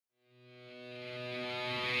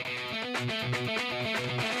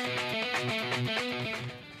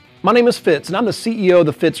My name is Fitz, and I'm the CEO of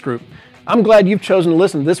the Fitz Group. I'm glad you've chosen to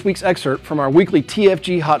listen to this week's excerpt from our weekly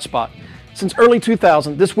TFG Hotspot. Since early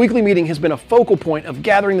 2000, this weekly meeting has been a focal point of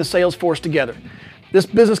gathering the sales force together. This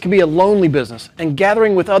business can be a lonely business, and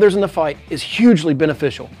gathering with others in the fight is hugely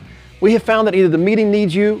beneficial. We have found that either the meeting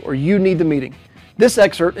needs you or you need the meeting. This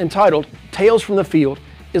excerpt, entitled Tales from the Field,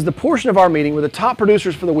 is the portion of our meeting where the top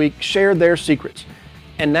producers for the week share their secrets.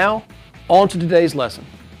 And now, on to today's lesson.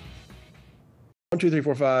 1, 2, 3,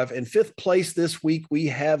 4, 5. In fifth place this week, we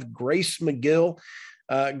have Grace McGill.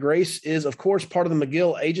 Grace is, of course, part of the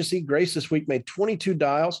McGill agency. Grace this week made 22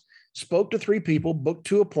 dials, spoke to 3 people, booked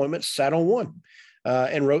 2 appointments, sat on 1,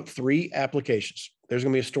 and wrote 3 applications. There's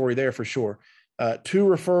going to be a story there for sure. 2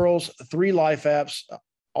 referrals, 3 life apps.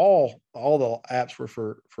 All the apps were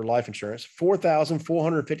for life insurance.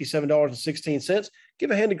 $4,457.16.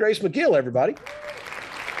 Give a hand to Grace McGill, everybody.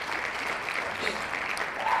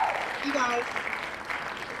 You guys.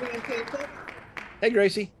 Okay. Hey,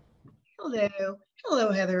 Gracie. Hello,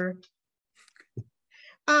 Heather.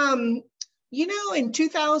 In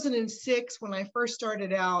 2006, when I first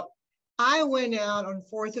started out, I went out on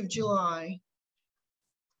 4th of July.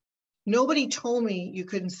 Nobody told me you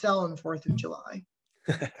couldn't sell on 4th of July.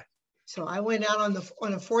 So I went out on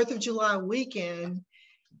a 4th of July weekend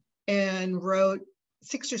and wrote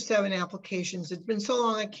 6 or 7 applications. It's been so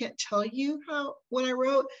long I can't tell you when I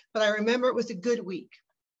wrote, but I remember it was a good week.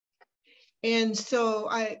 And so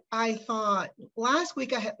I thought, last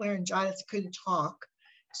week I had laryngitis, couldn't talk.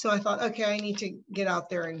 So I thought, okay, I need to get out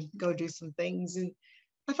there and go do some things. And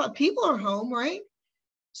I thought, people are home, right?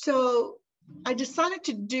 So I decided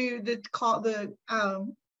to do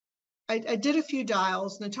I did a few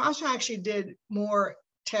dials. Natasha actually did more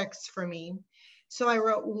texts for me. So I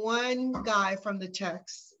wrote 1 guy from the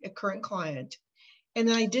text, a current client. And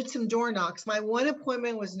then I did some door knocks. My 1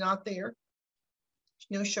 appointment was not there.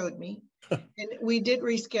 No showed me. And we did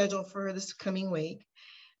reschedule for this coming week.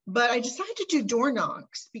 But I decided to do door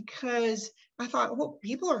knocks because I thought, well,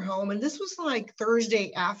 people are home. And this was like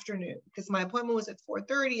Thursday afternoon because my appointment was at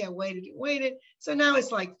 4:30. I waited. So now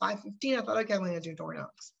it's like 5:15. I thought, okay, I'm going to do door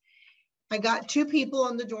knocks. I got 2 people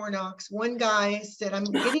on the door knocks. 1 guy said, I'm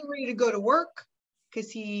getting ready to go to work because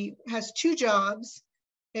he has 2 jobs.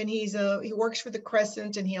 And he works for the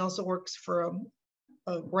Crescent, and he also works for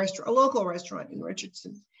a local restaurant in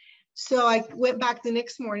Richardson. So I went back the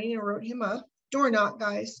next morning and wrote him up, door knock,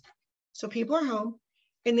 guys. So people are home.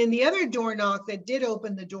 And then the other door knock that did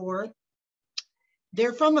open the door,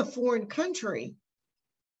 they're from a foreign country.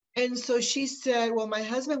 And so she said, well, my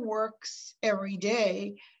husband works every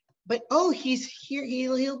day, but he's here.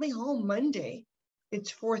 He'll be home Monday. It's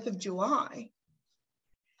 4th of July.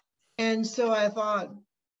 And so I thought,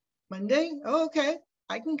 Monday? Oh, okay,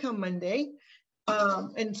 I can come Monday.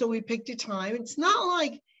 And so we picked a time. It's not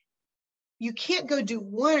like you can't go do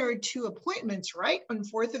 1 or 2 appointments, right? On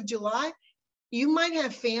 4th of July, you might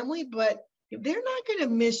have family, but they're not going to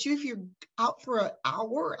miss you if you're out for an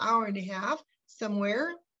hour and a half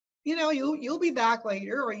somewhere. You'll be back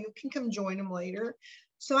later, or you can come join them later.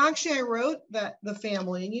 So actually I wrote that the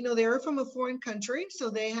family, and they were from a foreign country, so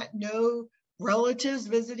they had no relatives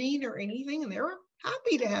visiting or anything, and they were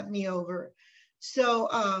happy to have me over. So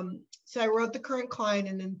I wrote the current client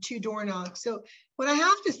and then 2 door knocks. So what I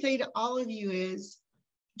have to say to all of you is,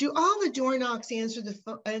 do all the door knocks answer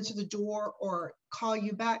the door or call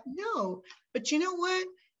you back? No, but you know what?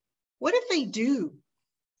 What if they do?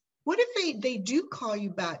 What if they do call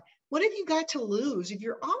you back? What have you got to lose? If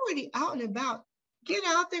you're already out and about, get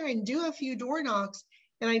out there and do a few door knocks.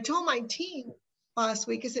 And I told my team last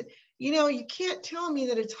week, I said, you can't tell me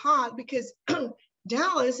that it's hot because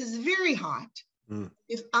Dallas is very hot.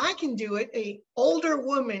 If I can do it, a older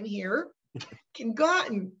woman here can go out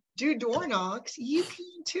and do door knocks. You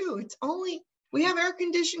can too. We have air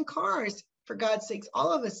conditioned cars, for God's sakes.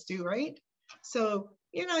 All of us do, right? So,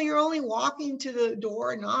 you're only walking to the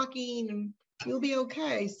door, knocking, and you'll be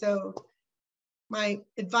okay. So my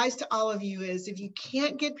advice to all of you is, if you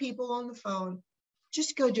can't get people on the phone,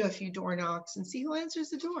 just go do a few door knocks and see who answers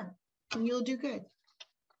the door, and you'll do good.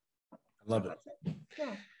 I love it.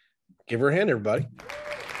 Yeah. Give her a hand, everybody.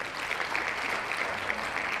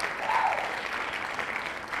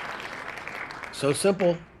 So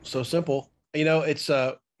simple. It's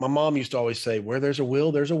my mom used to always say, where there's a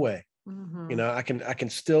will, there's a way. Mm-hmm. I can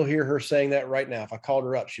still hear her saying that right now. If I called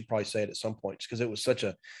her up, she'd probably say it at some point, because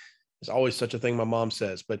it's always such a thing my mom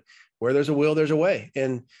says. But where there's a will, there's a way.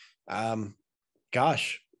 And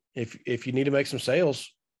gosh, if you need to make some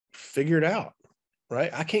sales, figure it out,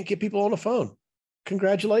 right? I can't get people on the phone.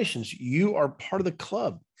 Congratulations. You are part of the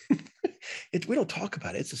club. We don't talk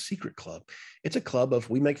about it. It's a secret club. It's a club of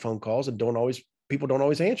we make phone calls and people don't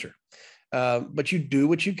always answer. But you do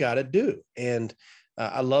what you got to do. And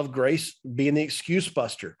I love Grace being the excuse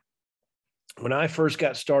buster. When I first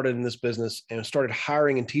got started in this business and started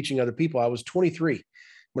hiring and teaching other people, I was 23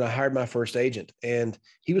 when I hired my first agent, and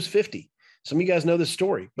he was 50. Some of you guys know this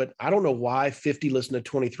story, but I don't know why 50 listened to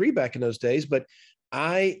 23 back in those days. But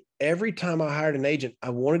every time I hired an agent, I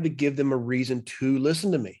wanted to give them a reason to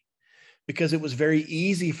listen to me, because it was very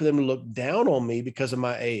easy for them to look down on me because of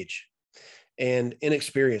my age and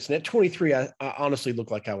inexperience. And at 23, I honestly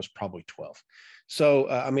looked like I was probably 12. So,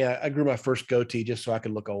 I grew my first goatee just so I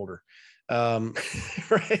could look older.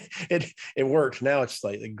 Right. It worked. Now it's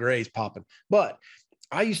like the gray's popping, but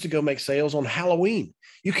I used to go make sales on Halloween.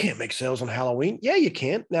 You can't make sales on Halloween. Yeah, you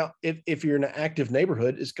can. Now, if you're in an active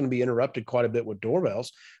neighborhood, it's going to be interrupted quite a bit with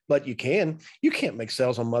doorbells, but you can't make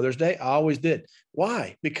sales on Mother's Day. I always did.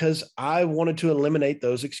 Why? Because I wanted to eliminate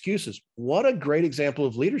those excuses. What a great example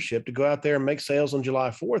of leadership to go out there and make sales on July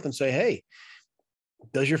 4th and say, hey,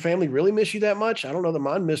 does your family really miss you that much? I don't know that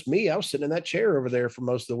mine missed me. I was sitting in that chair over there for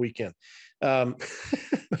most of the weekend.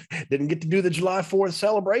 Didn't get to do the July 4th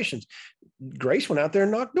celebrations. Grace went out there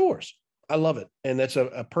and knocked doors. I love it. And that's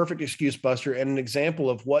a perfect excuse buster and an example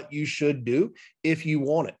of what you should do if you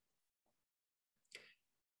want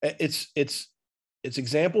it. It's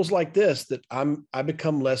examples like this that I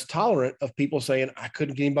become less tolerant of people saying, I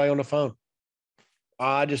couldn't get anybody on the phone.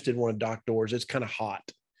 I just didn't want to knock doors. It's kind of hot.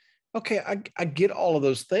 Okay, I get all of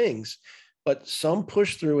those things, but some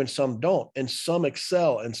push through and some don't, and some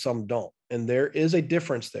excel and some don't. And there is a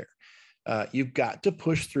difference there. You've got to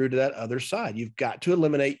push through to that other side. You've got to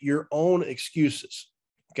eliminate your own excuses.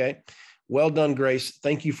 Okay. Well done, Grace.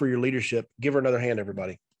 Thank you for your leadership. Give her another hand,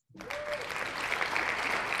 everybody.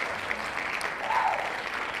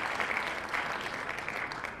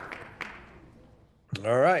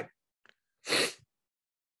 All right.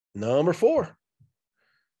 Number 4.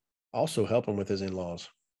 Also helping with his in-laws.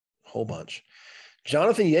 A whole bunch.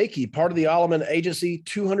 Jonathan Yakey, part of the Alleman Agency,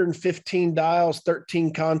 215 dials,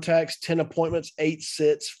 13 contacts, 10 appointments, 8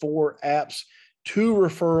 sits, 4 apps, 2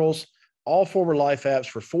 referrals, all 4 were life apps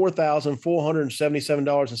for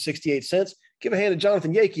 $4,477.68. Give a hand to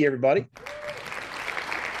Jonathan Yakey, everybody.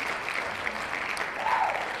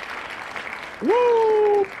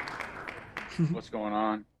 Woo! What's going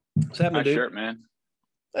on? What's happening, Nice dude? shirt, man.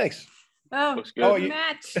 Thanks. Oh, Looks good. Oh, you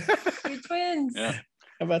match. You're twins. Yeah.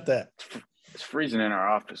 How about that? It's freezing in our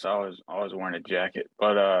office. I was wearing a jacket.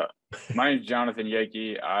 But my name is Jonathan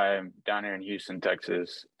Yakey. I'm down here in Houston,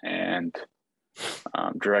 Texas, and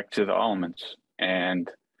direct to the Allemans. And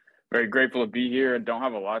very grateful to be here. Don't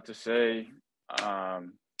have a lot to say. 3 of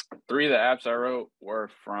the apps I wrote were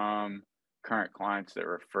from current clients that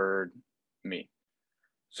referred me.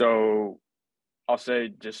 So I'll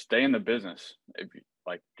say just stay in the business.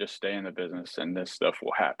 Just stay in the business and this stuff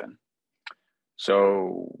will happen.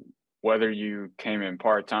 So whether you came in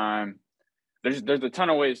part-time, there's a ton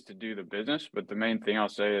of ways to do the business, but the main thing I'll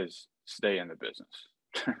say is stay in the business.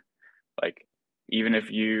 Even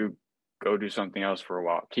if you go do something else for a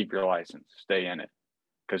while, keep your license, stay in it,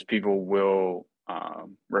 because people will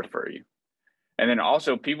refer you. And then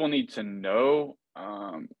also people need to know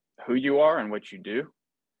who you are and what you do.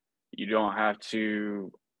 You don't have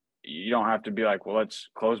to be like, well, let's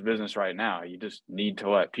close business right now. You just need to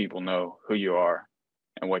let people know who you are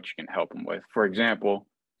and what you can help them with. For example,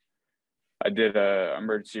 I did a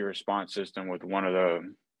emergency response system with one of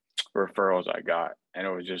the referrals I got, and it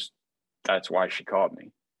was just, that's why she called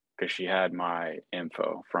me, because she had my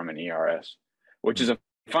info from an ERS, which is a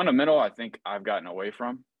fundamental I think I've gotten away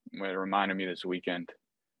from. It reminded me this weekend,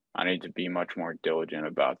 I need to be much more diligent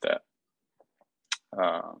about that.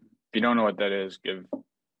 If you don't know what that is, give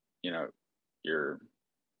your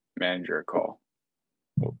manager a call.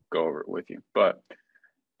 We'll go over it with you.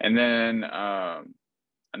 And then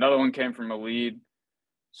another one came from a lead.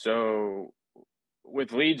 So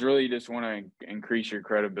with leads, really you just want to increase your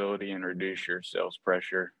credibility and reduce your sales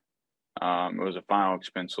pressure. It was a final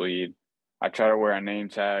expense lead. I try to wear a name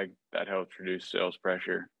tag that helps reduce sales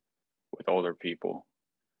pressure with older people.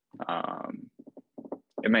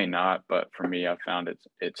 It may not, but for me, I found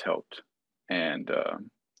it's helped. And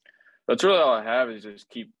that's really all I have, is just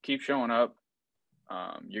keep showing up.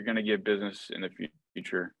 You're going to get business in the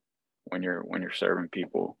future when you're serving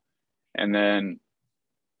people. And then,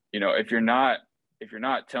 if you're not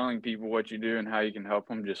telling people what you do and how you can help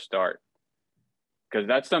them, just start. Because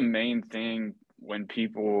that's the main thing. When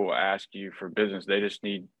people ask you for business, they just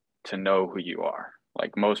need to know who you are.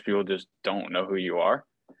 Like, most people just don't know who you are.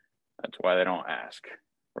 That's why they don't ask.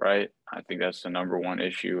 right? I think that's the number one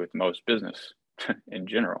issue with most business in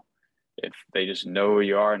general. If they just know who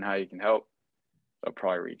you are and how you can help, they'll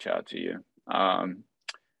probably reach out to you.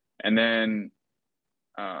 And then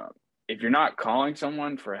if you're not calling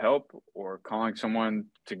someone for help or calling someone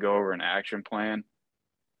to go over an action plan,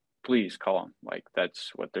 please call them. Like,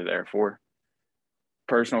 that's what they're there for.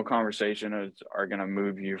 Personal conversations are going to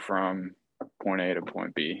move you from point A to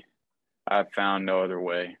point B. I've found no other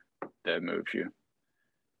way that moves you.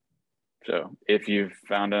 So if you've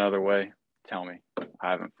found another way, tell me.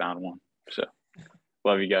 I haven't found one. So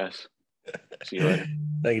love you guys. See you later.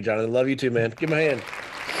 Thank you, Jonathan. Love you too, man. Give him a hand.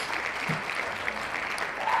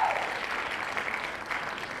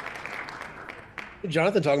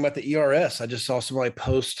 Jonathan talking about the ERS. I just saw somebody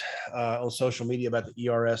post on social media about the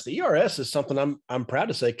ERS. The ERS is something I'm proud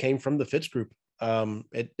to say came from the Fitz Group.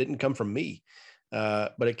 It didn't come from me,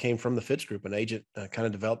 but it came from the Fitz Group. An agent kind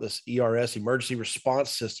of developed this ERS, emergency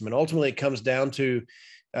response system, and ultimately it comes down to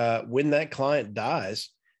when that client dies,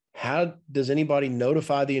 how does anybody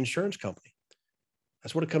notify the insurance company?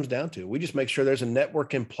 That's what it comes down to. We just make sure there's a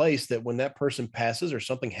network in place that when that person passes or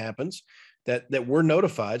something happens, that we're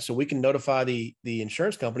notified, so we can notify the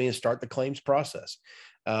insurance company and start the claims process.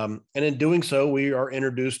 And in doing so, we are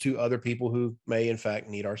introduced to other people who may in fact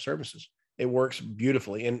need our services. It works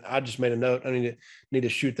beautifully. And I just made a note. I need to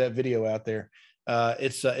shoot that video out there.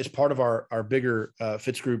 It's part of our bigger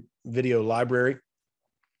Fitz Group video library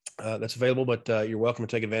that's available, but you're welcome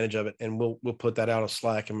to take advantage of it. And we'll put that out on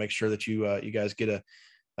Slack and make sure that you guys get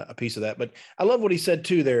a piece of that. But I love what he said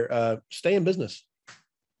too there. Stay in business.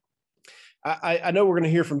 I know we're going to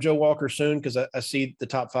hear from Joe Walker soon because I see the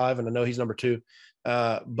top 5 and I know he's number 2.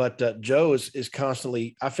 But Joe is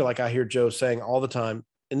constantly, I feel like I hear Joe saying all the time,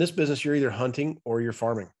 in this business, you're either hunting or you're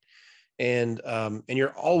farming. And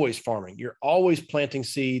you're always farming. You're always planting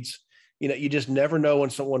seeds. You know, you just never know when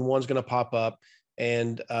one's going to pop up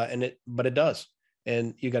but it does.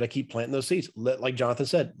 And you got to keep planting those seeds. Like Jonathan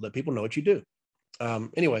said, let people know what you do.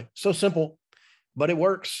 Anyway, so simple. But it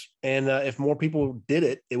works. And if more people did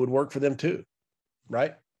it, it would work for them too.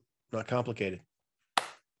 Right? Not complicated.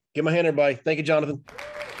 Give my hand, everybody. Thank you, Jonathan.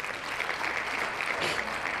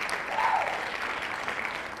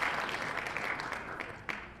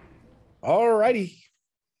 All righty.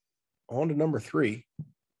 On to number 3.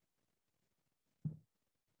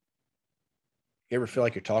 You ever feel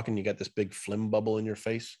like you're talking, you got this big phlegm bubble in your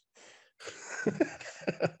face?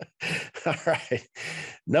 All right.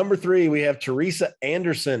 Number 3, we have Teresa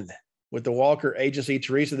Anderson with the Walker Agency.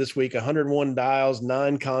 Teresa this week, 101 dials,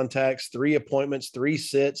 9 contacts, 3 appointments, 3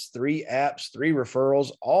 sits, 3 apps, 3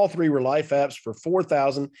 referrals. All 3 were life apps for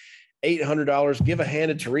 $4,800. Give a hand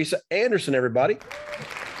to Teresa Anderson, everybody.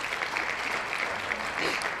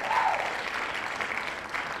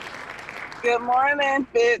 Good morning,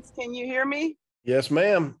 Fitz. Can you hear me? Yes,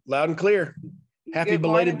 ma'am. Loud and clear. Happy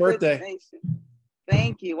belated birthday.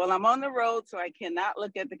 Thank you. Well, I'm on the road, so I cannot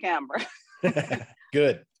look at the camera.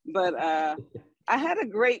 Good. But I had a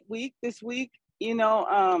great week this week. You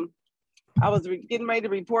know, I was getting ready to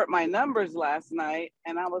report my numbers last night,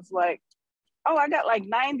 and I was like, oh, I got like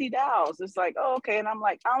 90 dials. It's like, oh, okay. And I'm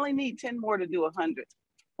like, I only need 10 more to do 100.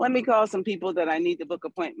 Let me call some people that I need to book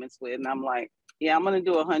appointments with. And I'm like, yeah, I'm going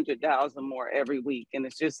to do 100 dials or more every week. And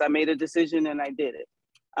it's just, I made a decision and I did it.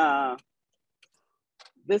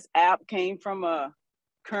 This app came from a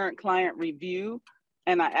current client review.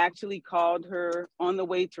 And I actually called her on the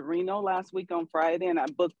way to Reno last week on Friday. And I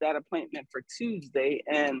booked that appointment for Tuesday.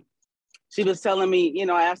 And she was telling me, you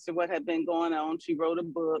know, I asked her what had been going on. She wrote a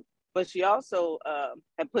book, but she also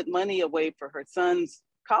had put money away for her son's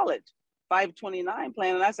college 529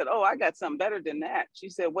 plan. And I said, oh, I got something better than that. She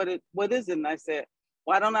said, what is it? And I said,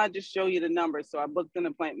 why don't I just show you the numbers? So I booked an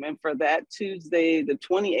appointment for that Tuesday, the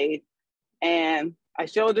 28th. And I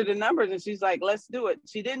showed her the numbers and she's like, let's do it.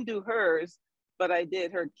 She didn't do hers, but I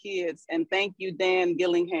did her kids. And thank you, Dan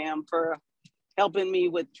Gillingham, for helping me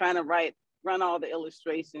with trying to run all the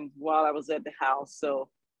illustrations while I was at the house. So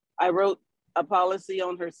I wrote a policy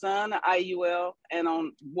on her son, IUL, and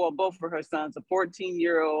both for her sons, a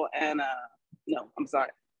 14-year-old and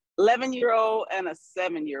 11-year-old and a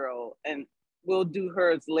 7-year-old. And we'll do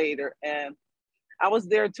hers later. And I was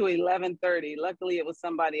there till 11:30. Luckily, it was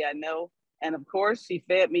somebody I know. And of course, she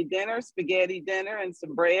fed me dinner, spaghetti dinner and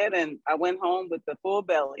some bread. And I went home with the full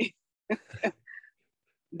belly.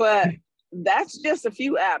 But that's just a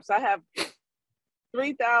few apps. I have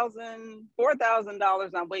 $3,000, $4,000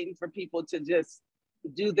 I'm waiting for people to just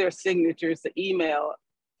do their signatures to email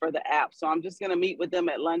for the app. So I'm just going to meet with them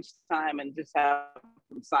at lunchtime and just have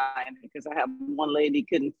them sign because I have one lady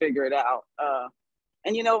couldn't figure it out.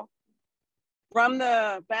 And you know, from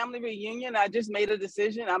the family reunion, I just made a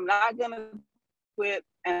decision. I'm not going to quit.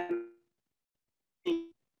 And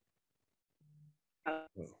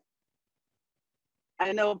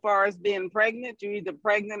I know as far as being pregnant, you're either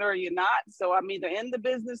pregnant or you're not. So I'm either in the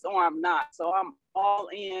business or I'm not. So I'm all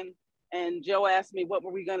in. And Joe asked me, what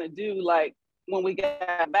were we going to do like when we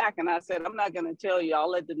got back? And I said, I'm not going to tell you. I'll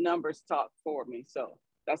let the numbers talk for me. So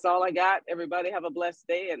that's all I got. Everybody have a blessed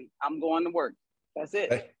day, and I'm going to work. That's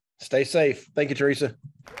it. Hey, stay safe. Thank you, Teresa.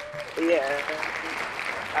 Yeah.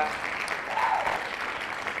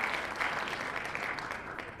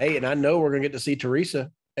 Hey, and I know we're going to get to see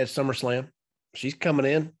Teresa at SummerSlam. She's coming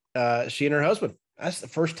in. She and her husband. That's the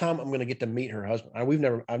first time I'm going to get to meet her husband.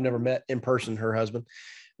 I've never met in person her husband,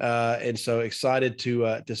 and so excited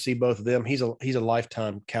to see both of them. He's a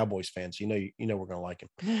lifetime Cowboys fan, so you know we're going to like him.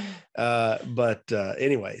 But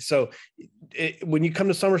anyway, so when you come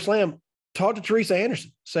to SummerSlam, talk to Teresa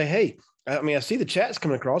Anderson. Say, hey, I see the chat's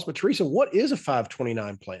coming across, but Teresa, what is a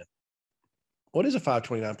 529 plan? What is a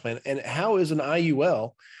 529 plan, and how is an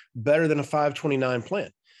IUL better than a 529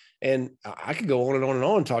 plan? And I could go on and on and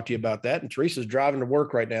on and talk to you about that. And Teresa's driving to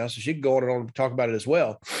work right now, so she could go on and on and talk about it as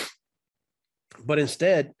well. But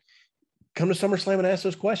instead, come to SummerSlam and ask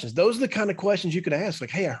those questions. Those are the kind of questions you could ask.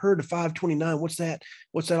 Like, hey, I heard the 529. What's that?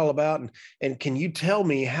 What's that all about? And can you tell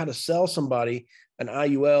me how to sell somebody an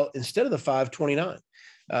IUL instead of the 529?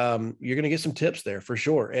 You're going to get some tips there for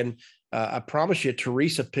sure. And I promise you,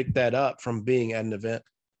 Teresa picked that up from being at an event.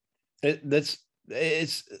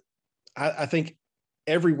 I think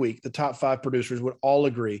every week, the top 5 producers would all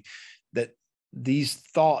agree that these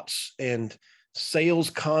thoughts and sales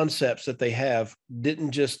concepts that they have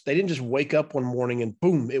didn't just wake up one morning and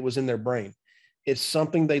boom, it was in their brain. It's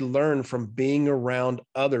something they learned from being around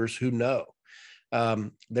others who know.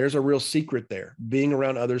 There's a real secret there, being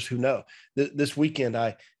around others who know. This weekend,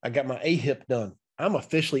 I got my AHIP done. I'm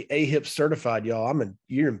officially AHIP certified, y'all.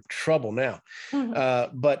 You're in trouble now.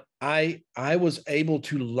 Mm-hmm. But I was able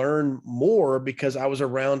to learn more because I was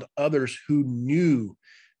around others who knew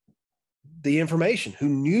the information, who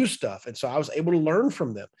knew stuff. And so I was able to learn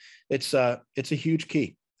from them. It's a huge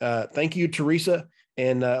key. Thank you, Teresa.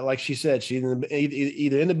 And like she said, she's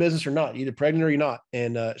either in the business or not, either pregnant or you're not.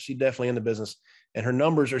 And she's definitely in the business, and her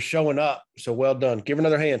numbers are showing up. So well done. Give her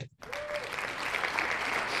another hand.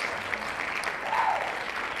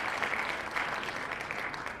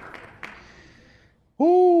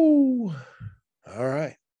 Ooh. All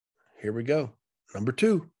right. Here we go. Number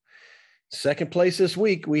 2. Second place this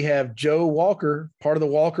week, we have Joe Walker, part of the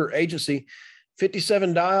Walker Agency.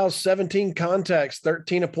 57 dials, 17 contacts,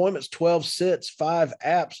 13 appointments, 12 sits, 5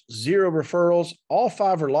 apps, 0 referrals. All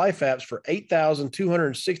 5 are life apps for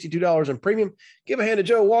 $8,262 in premium. Give a hand to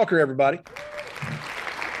Joe Walker, everybody.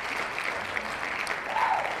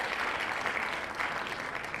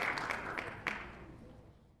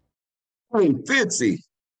 Hey, Fitzy.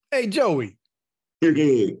 Hey, Joey. How's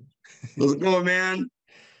it going, man?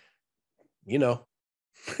 You know,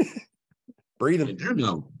 breathing. I do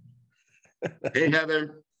know. Hey,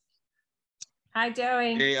 Heather. Hi,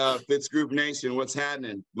 Joey. Hey, Fitz Group Nation. What's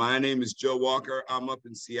happening? My name is Joe Walker. I'm up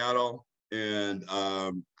in Seattle, and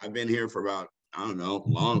I've been here for about, I don't know, a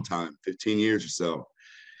long time, 15 years or so.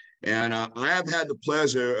 And I have had the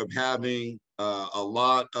pleasure of having a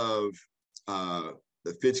lot of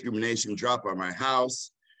the Fitz Group Nation drop by my house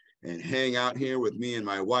and hang out here with me and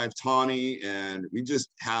my wife, Tawny, and we just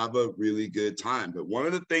have a really good time. But one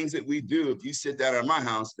of the things that we do, if you sit down at my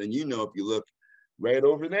house, then you know, if you look right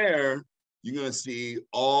over there, you're going to see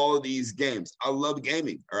all of these games. I love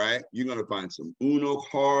gaming, all right? You're going to find some Uno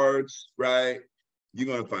cards, right? You're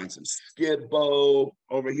going to find some Skidbo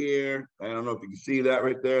over here. I don't know if you can see that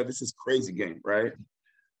right there. This is crazy game, right?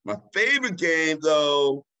 My favorite game,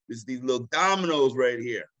 though, is these little dominoes right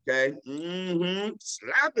here, okay? Mm-hmm.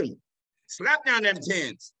 Slap down them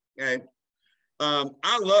 10s, okay?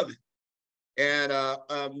 I love it. And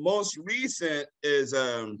most recent is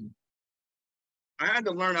I had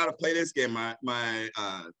to learn how to play this game. My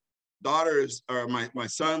daughter's, or my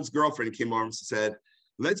son's girlfriend came over and said,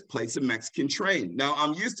 let's play some Mexican Train. Now,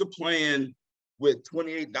 I'm used to playing with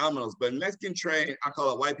 28 dominoes, but Mexican Train, I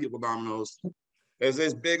call it white people dominoes. There's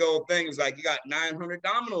this big old thing. It's like, you got 900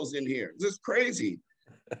 dominoes in here. This is crazy.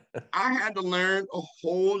 I had to learn a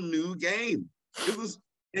whole new game. It was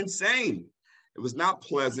insane. It was not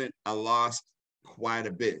pleasant. I lost quite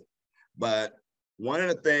a bit. But one of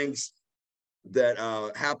the things that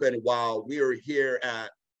happened while we were here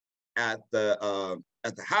at the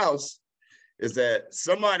house is that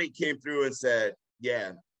somebody came through and said,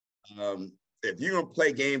 yeah, if you're going to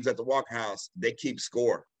play games at the Walker House, they keep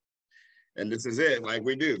score. And this is it. Like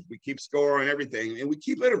we do, we keep score and everything, and we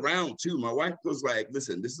keep it around too. My wife was like,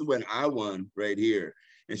 listen, this is when I won right here.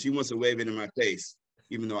 And she wants to wave it in my face,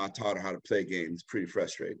 even though I taught her how to play games. Pretty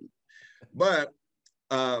frustrating. But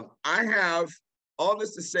I have all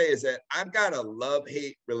this to say is that I've got a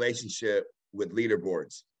love-hate relationship with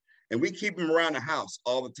leaderboards, and we keep them around the house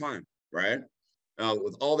all the time, right?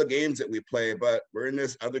 With all the games that we play, but we're in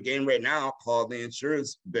this other game right now called the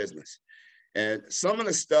insurance business. And some of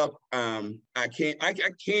the stuff I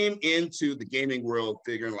came into the gaming world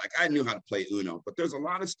figuring like I knew how to play Uno, but there's a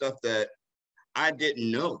lot of stuff that I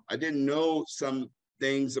didn't know. I didn't know some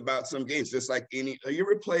things about some games, just like any. You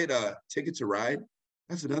ever played Ticket to Ride?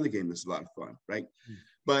 That's another game that's a lot of fun, right?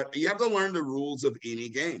 But you have to learn the rules of any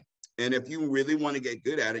game. And if you really want to get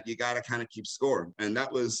good at it, you got to kind of keep score. And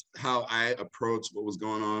that was how I approached what was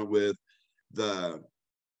going on with the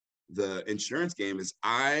insurance game. Is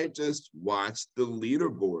I just watched the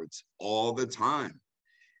leaderboards all the time.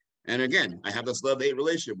 And again, I have this love-hate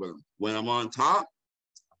relationship with them. When I'm on top,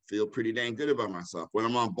 I feel pretty dang good about myself. When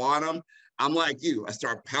I'm on bottom, I'm like you. I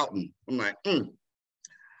start pouting. I'm like,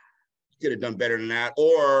 could have done better than that.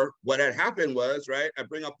 Or what had happened was, right, I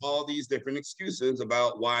bring up all these different excuses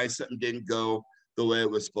about why something didn't go the way it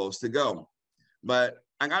was supposed to go. But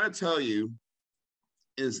I got to tell you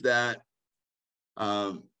is that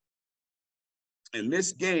in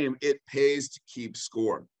this game, it pays to keep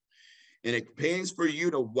score. And it pays for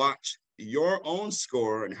you to watch your own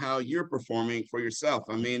score and how you're performing for yourself.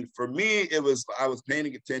 I mean, for me, I was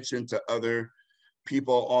paying attention to other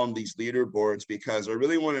people on these leaderboards because I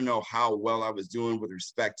really want to know how well I was doing with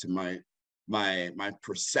respect to my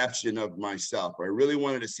perception of myself. I really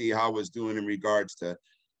wanted to see how I was doing in regards to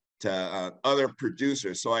other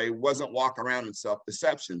producers. So I wasn't walking around in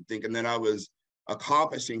self-deception thinking that I was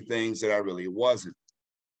accomplishing things that I really wasn't.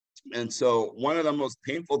 And so one of the most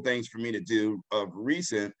painful things for me to do of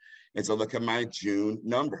recent is to look at my June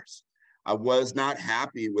numbers. I was not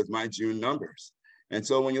happy with my June numbers. And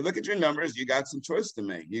so when you look at your numbers, you got some choice to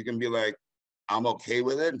make. You can be like, I'm okay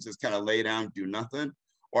with it and just kind of lay down and do nothing.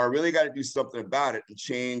 Or I really got to do something about it and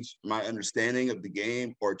change my understanding of the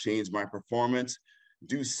game or change my performance,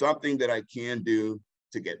 do something that I can do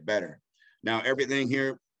to get better. Now, everything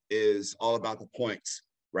here is all about the points,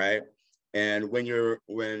 right? And when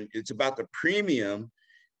it's about the premium,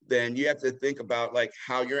 then you have to think about like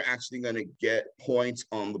how you're actually going to get points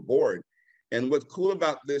on the board. And what's cool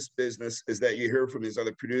about this business is that you hear from these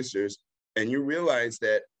other producers and you realize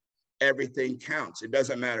that everything counts. It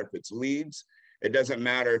doesn't matter if it's leads. It doesn't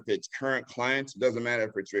matter if it's current clients. It doesn't matter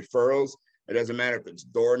if it's referrals. It doesn't matter if it's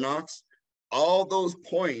door knocks. All those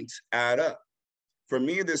points add up. For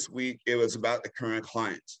me this week, it was about the current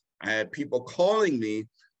clients. I had people calling me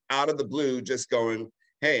out of the blue just going,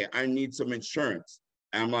 hey, I need some insurance.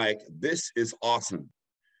 And I'm like, this is awesome.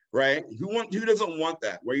 Right? Who doesn't want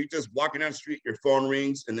that? Where you're just walking down the street, your phone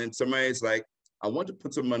rings, and then somebody's like, I want to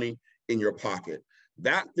put some money in your pocket.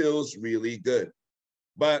 That feels really good.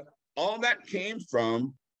 But all that came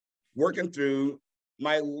from working through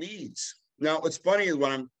my leads. Now, what's funny is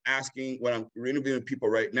when I'm interviewing people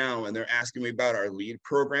right now, and they're asking me about our lead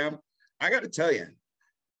program, I got to tell you,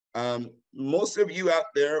 most of you out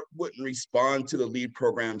there wouldn't respond to the lead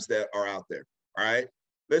programs that are out there. All right.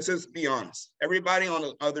 Let's just be honest. Everybody on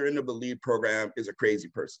the other end of the lead program is a crazy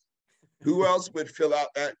person. Who else would fill out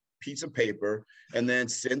that piece of paper and then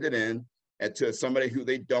send it in to somebody who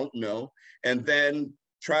they don't know and then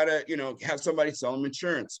try to, have somebody sell them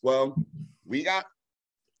insurance? Well, we got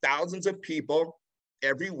thousands of people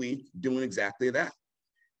every week doing exactly that.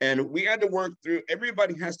 And we had to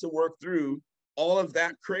everybody has to work through all of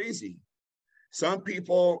that crazy. Some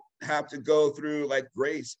people have to go through like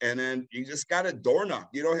grace, and then you just got a door knock.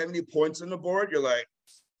 You don't have any points on the board. You're like,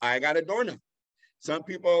 I got a door knock. Some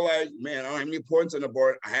people are like, man, I don't have any points on the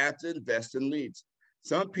board. I have to invest in leads.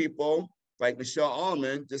 Some people, like Michelle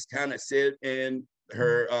Allman, just kind of sit in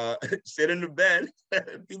the bed.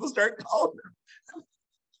 People start calling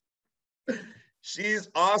her. She's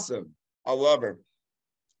awesome. I love her.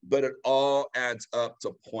 But it all adds up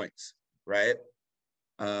to points, right?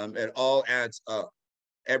 It all adds up.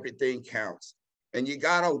 Everything counts. And you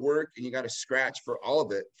got to work and you got to scratch for all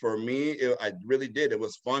of it. For me, I really did. It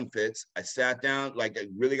was fun, Fitz. I sat down, I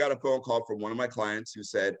really got a phone call from one of my clients who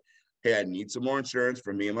said, hey, I need some more insurance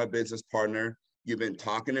for me and my business partner. You've been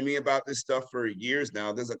talking to me about this stuff for years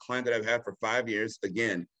now. There's a client that I've had for 5 years.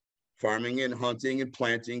 Again, farming and hunting and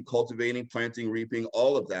planting, cultivating, planting, reaping,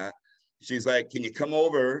 all of that. She's like, can you come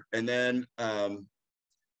over and then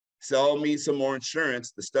sell me some more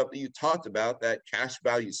insurance, the stuff that you talked about, that cash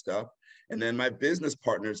value stuff. And then my business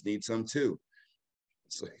partners need some too.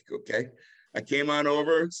 It's like, okay. I came on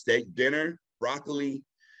over, steak dinner, broccoli.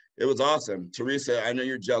 It was awesome. Teresa, I know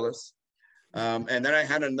you're jealous. And then I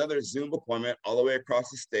had another Zoom appointment all the way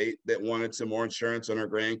across the state that wanted some more insurance on her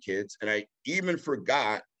grandkids. And I even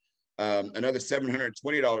forgot another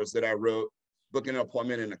 $720 that I wrote, booking an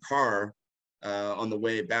appointment in a car on the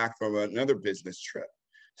way back from another business trip.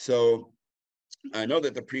 So I know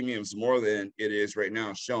that the premium's more than it is right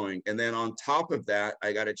now showing. And then on top of that,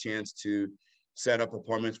 I got a chance to set up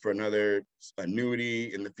appointments for another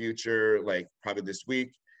annuity in the future, like probably this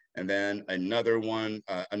week. And then another one,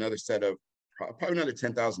 another set of probably another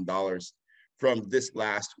 $10,000 from this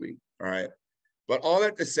last week. All right. But all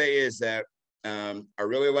that to say is that I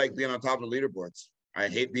really like being on top of the leaderboards. I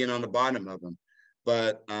hate being on the bottom of them.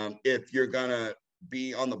 But if you're going to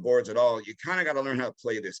be on the boards at all, you kind of got to learn how to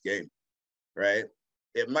play this game, right?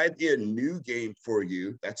 It might be a new game for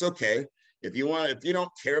you. That's okay. If you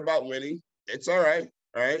don't care about winning, it's all right.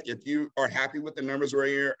 All right. If you are happy with the numbers where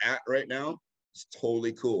you're at right now, it's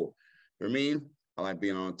totally cool. For me, I like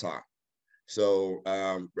being on top. So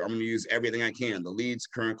I'm going to use everything I can, the leads,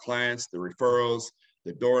 current clients, the referrals,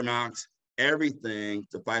 the door knocks, everything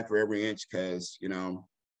to fight for every inch because,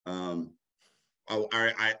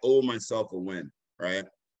 I owe myself a win, right?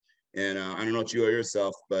 And I don't know what you owe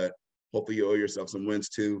yourself, but hopefully you owe yourself some wins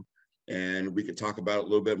too. And we could talk about it a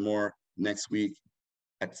little bit more next week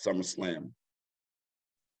at SummerSlam.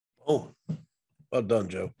 Oh, well done,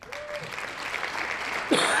 Joe.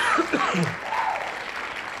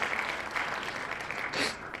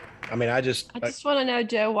 I mean, I just want to know,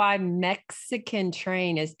 Joe, why Mexican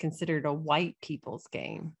Train is considered a white people's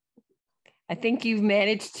game. I think you've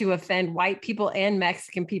managed to offend white people and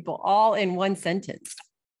Mexican people all in one sentence.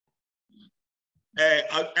 Hey,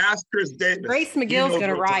 ask Chris Davis. Grace McGill's going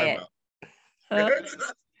to riot.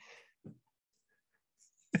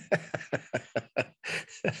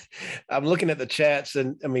 I'm looking at the chats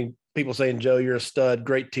and I mean, people saying, Joe, you're a stud,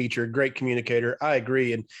 great teacher, great communicator. I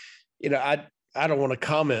agree. And, I don't want to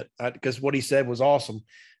comment because what he said was awesome.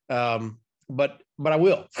 But I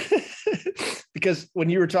will, because when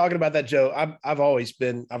you were talking about that, Joe, I've always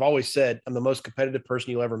said I'm the most competitive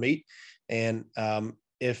person you'll ever meet. And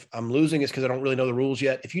if I'm losing, it's because I don't really know the rules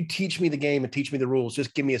yet. If you teach me the game and teach me the rules,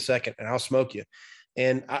 just give me a second and I'll smoke you.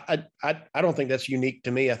 And I don't think that's unique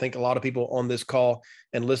to me. I think a lot of people on this call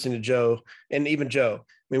and listening to Joe and even Joe, I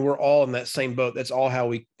mean, we're all in that same boat. That's all how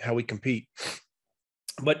we compete.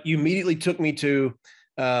 But you immediately took me to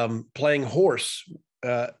playing horse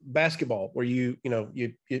basketball, where you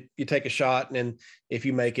take a shot, and if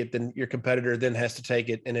you make it, then your competitor then has to take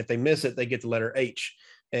it, and if they miss it, they get the letter H,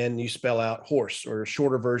 and you spell out horse, or a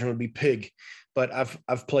shorter version would be pig. But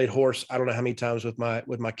I've played horse I don't know how many times with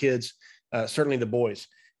my kids, certainly the boys,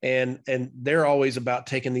 and they're always about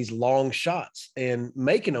taking these long shots and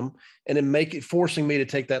making them, and then forcing me to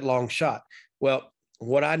take that long shot. Well,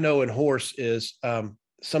 what I know in horse is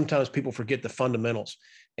sometimes people forget the fundamentals.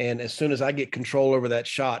 And as soon as I get control over that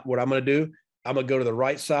shot, what I'm going to do, I'm going to go to the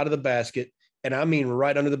right side of the basket, and I mean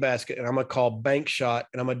right under the basket, and I'm going to call bank shot,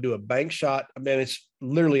 and I'm going to do a bank shot. I mean, it's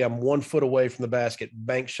literally I'm 1 foot away from the basket,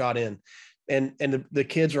 bank shot in. And the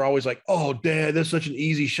kids are always like, oh, Dad, that's such an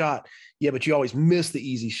easy shot. Yeah, but you always miss the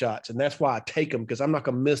easy shots. And that's why I take them, because I'm not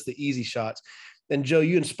going to miss the easy shots. And Joe,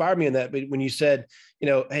 you inspired me in that. But when you said,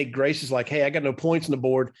 hey, Grace is like, hey, I got no points on the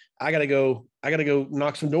board. I got to go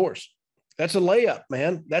knock some doors. That's a layup,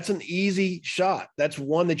 man. That's an easy shot. That's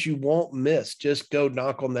one that you won't miss. Just go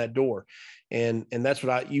knock on that door. And that's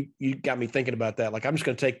what you got me thinking about that. Like, I'm just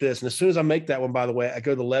going to take this. And as soon as I make that one, by the way, I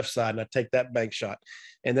go to the left side and I take that bank shot.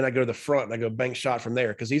 And then I go to the front and I go bank shot from there,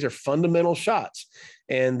 because these are fundamental shots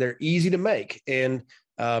and they're easy to make. And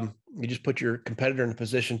you just put your competitor in a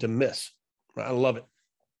position to miss. I love it.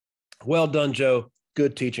 Well done, Joe.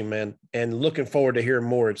 Good teaching, man. And looking forward to hearing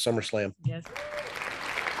more at SummerSlam. Yes.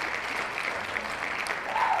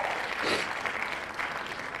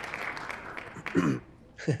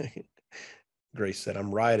 Grace said,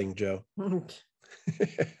 I'm rioting, Joe. All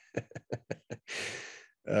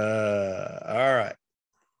right.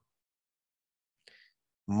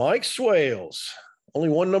 Mike Swales. Only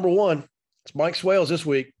one number one. It's Mike Swales this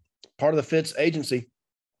week. Part of the Fitz agency.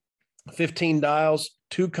 15 dials,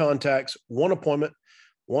 2 contacts, 1 appointment,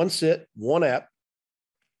 1 sit, 1 app.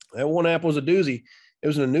 That 1 app was a doozy. It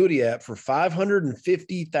was an annuity app for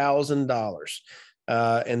 $550,000.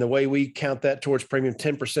 And the way we count that towards premium,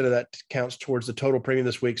 10% of that counts towards the total premium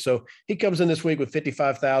this week. So he comes in this week with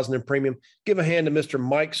 $55,000 in premium. Give a hand to Mr.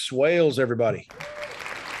 Mike Swales, everybody.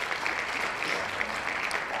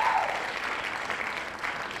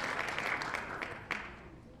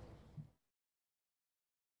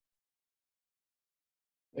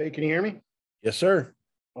 Hey, can you hear me? Yes, sir.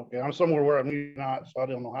 Okay, I'm somewhere where I'm not, so I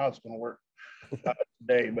don't know how it's going to work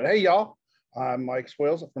today. But hey, y'all, I'm Mike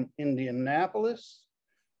Swales from Indianapolis.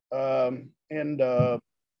 And I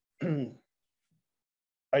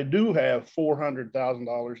do have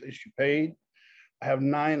 $400,000 issue paid. I have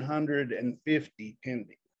 950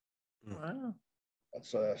 pending. Wow. That's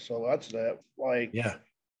so that's that like Yeah,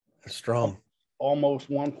 that's strong. almost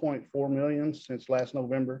 1.4 million since last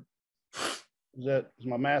November. Is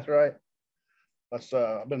my math right? That's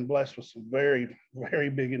I've been blessed with some very, very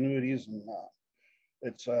big annuities, and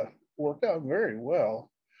it's worked out very well.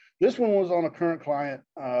 This one was on a current client.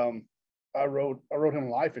 I wrote him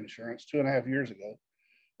life insurance 2.5 years ago,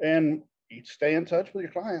 and you stay in touch with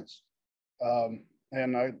your clients.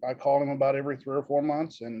 And I call him about every 3 or 4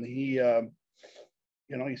 months, and he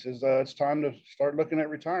he says it's time to start looking at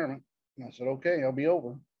retirement. And I said, okay, I'll be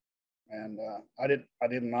over. And I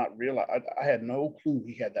did not realize, I had no clue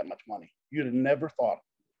he had that much money. You'd have never thought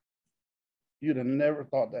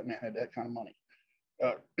that man had that kind of money.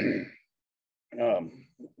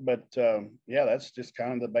 Yeah, that's just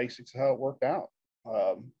kind of the basics of how it worked out.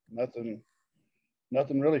 Nothing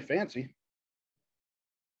really fancy.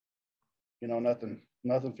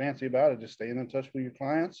 Nothing fancy about it. Just staying in touch with your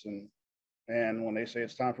clients, and when they say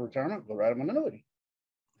it's time for retirement, go write them an annuity.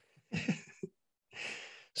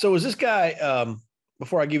 So is this guy,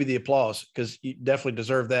 before I give you the applause, because you definitely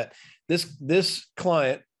deserve that, this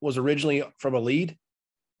client was originally from a lead?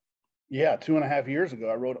 Yeah, 2.5 years ago.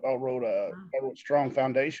 I wrote Strong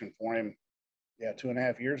Foundation for him. Yeah,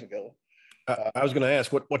 2.5 years ago. I was going to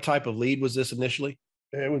ask, what type of lead was this initially?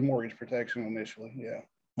 It was mortgage protection initially, yeah.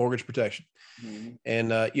 Mortgage protection. Mm-hmm.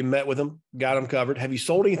 And you met with him, got him covered. Have you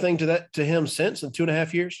sold anything to him since in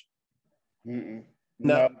 2.5 years? Mm-mm.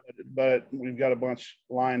 No, but we've got a bunch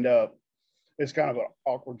lined up. It's kind of an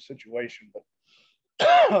awkward situation, but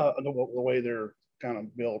the way they're kind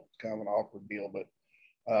of built, kind of an awkward deal. But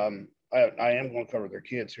I am going to cover their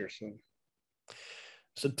kids here soon.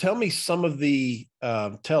 So tell me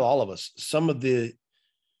tell all of us some of the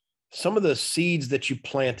seeds that you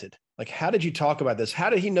planted. Like, how did you talk about this? How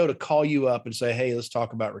did he know to call you up and say, hey, let's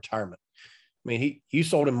talk about retirement? I mean, you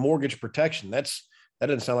sold him mortgage protection. That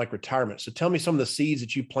doesn't sound like retirement. So tell me some of the seeds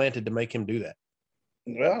that you planted to make him do that.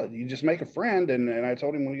 Well, you just make a friend. And I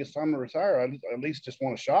told him when he gets time to retire, I at least just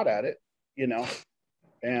want a shot at it, and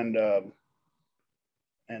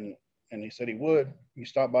he said he would. You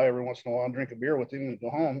stop by every once in a while and drink a beer with him and go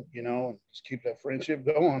home, and just keep that friendship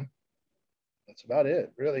going. That's about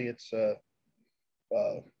it. Really, it's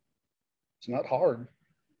not hard.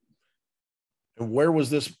 And where was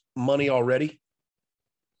this money already?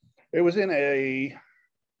 It was in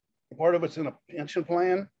part of it's in a pension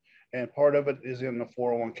plan, and part of it is in the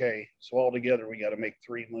 401k. So altogether, we got to make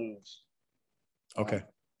 3 moves. Okay.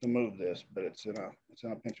 To move this, but it's in a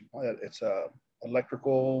pension plan. It's a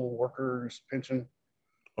electrical workers pension.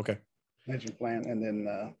 Okay. Pension plan, and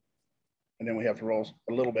then we have to roll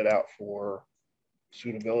a little bit out for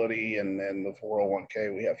suitability, and then the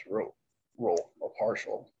 401k we have to roll a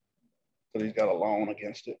partial. So he's got a loan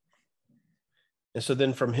against it. And so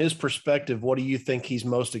then from his perspective, what do you think he's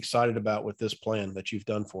most excited about with this plan that you've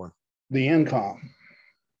done for him? The income.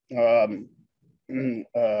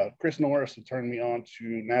 Chris Norris had turned me on to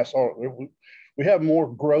Nassau. We have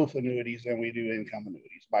more growth annuities than we do income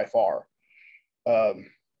annuities by far. And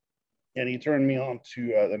he turned me on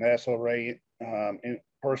to the Nassau Ray in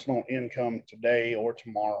personal income today or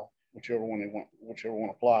tomorrow, whichever one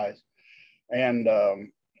applies. And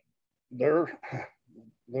they're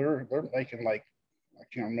making, like, I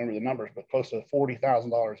can't remember the numbers, but close to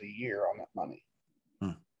 $40,000 a year on that money.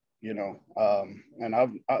 And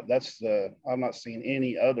I've not seen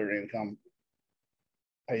any other income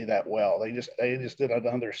pay that well. They just did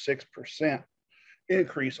another 6%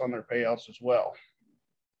 increase on their payouts as well.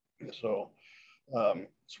 So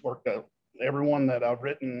it's worked out. Everyone that I've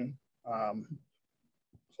written,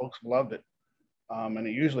 folks loved it. And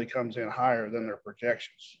it usually comes in higher than their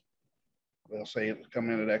projections. They'll say it's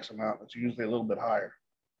coming in at X amount. It's usually a little bit higher.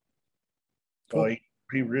 So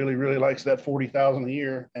he really, really likes that $40,000 a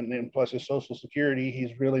year, and then plus his Social Security,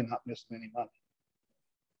 he's really not missing any money.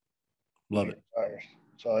 Love it.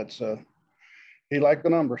 So it's he liked the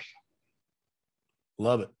numbers.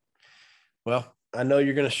 Love it. Well, I know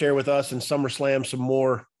you're going to share with us in SummerSlam some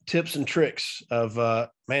more tips and tricks of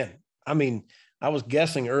man. I mean, I was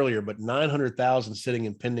guessing earlier, but 900,000 sitting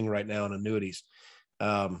and pending right now in annuities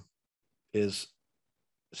is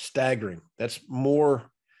staggering. That's more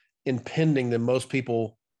in pending than most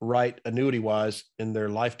people write annuity wise in their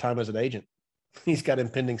lifetime as an agent. He's got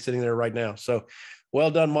impending sitting there right now. So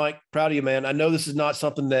Well done, Mike. Proud of you, man. I know this is not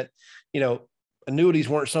something that, annuities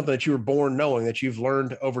weren't something that you were born knowing, that you've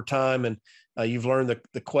learned over time, and you've learned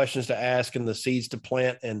the questions to ask and the seeds to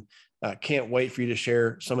plant, and can't wait for you to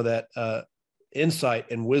share some of that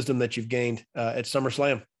insight and wisdom that you've gained at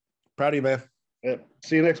SummerSlam. Proud of you, man. Yep.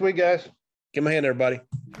 See you next week, guys. Give him a hand, everybody.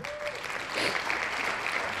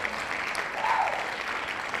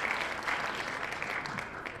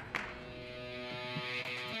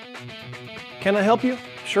 Can I help you?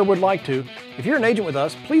 Sure would like to. If you're an agent with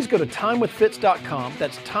us, please go to timewithfitz.com.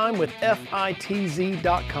 That's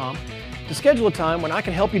timewithfitz.com to schedule a time when I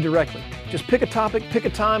can help you directly. Just pick a topic, pick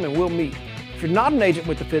a time, and we'll meet. If you're not an agent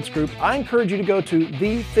with the Fitz Group, I encourage you to go to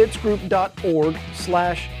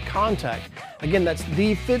thefitzgroup.org/contact. Again, that's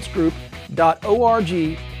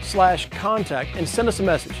thefitzgroup.org/contact, and send us a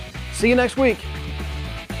message. See you next week.